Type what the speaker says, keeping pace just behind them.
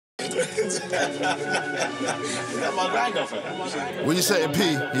What you saying,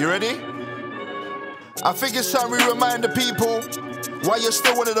 P? You ready? I think it's time we remind the people why you're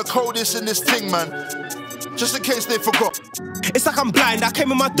still one of the coldest in this thing, man. Just in case they forgot. It's like I'm blind, I came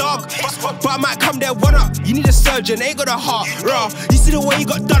with my dog, but I might come there one up. You need a surgeon, ain't got a heart, raw. You see the way you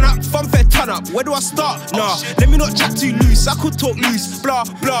got done up, funfair ton up. Where do I start? Nah, let me not chat too loose, I could talk loose. Blah,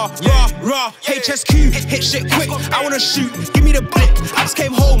 blah, rah, HSQ, hit shit quick, I wanna shoot, give me the blick. I just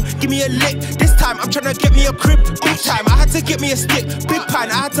came home, give me a lick. This time I'm trying to get me a crib, big time. I had to get me a stick, big pine.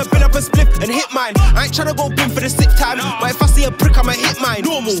 I had to build up a split and hit mine. I ain't trying to go bin for the 6th time, but if I see a prick I'ma hit mine.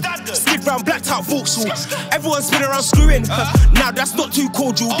 Normal, skid round, blacked out Vauxhall. Everyone spin around screwing. Now that's not too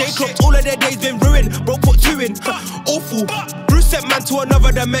cordial. They clocked all of their days been ruined. Bro, put 2 in. Awful. Bruce sent man to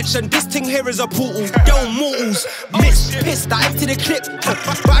another dimension. This thing here is a portal. Yo, mortals. Pissed. I empty the clip.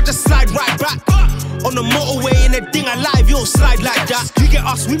 But I just slide right back. On the motorway in a ding alive, you don't slide like that. You get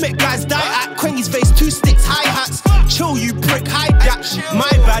us, we make guys die at Quengy's face, 2 sticks, hi-hats. Chill, you prick, hide that. My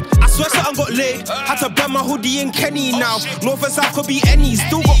bad, I swear something got laid. Had to burn my hoodie in Kenny now. North and South could be any.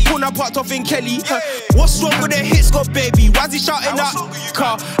 Still got corner parked off in Kelly. What's wrong with the Hitsquad, baby? Why's he shouting that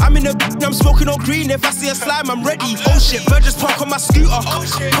car? I'm in the I'm smoking on green. If I see a slime, I'm ready. Oh shit, Virgins park on my scooter.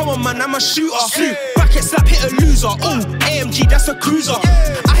 Come on, man, I'm a shooter. Bracket slap, hit a loser. Ooh, AMG, that's a cruiser.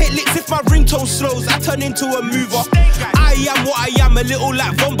 I hit licks if my ringtone slows. I turn into a mover. I am what I am, a little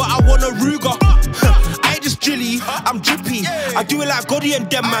like Von, but I want a Ruger. I ain't just drilly, I'm drippy. I do it like Gotti and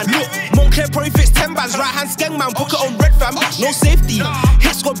them, man. Look, Montclair probably fits 10 bands. Right hand skeng, man, book it on red, fam. No safety.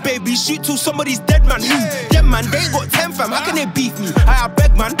 Hitsquad, baby, shoot till somebody's dead, man. Who? Them, man, they ain't got 10, fam. How can they beef me? I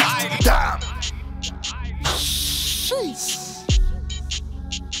beg, man. Damn. Jeez.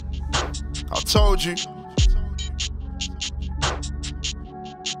 I told you.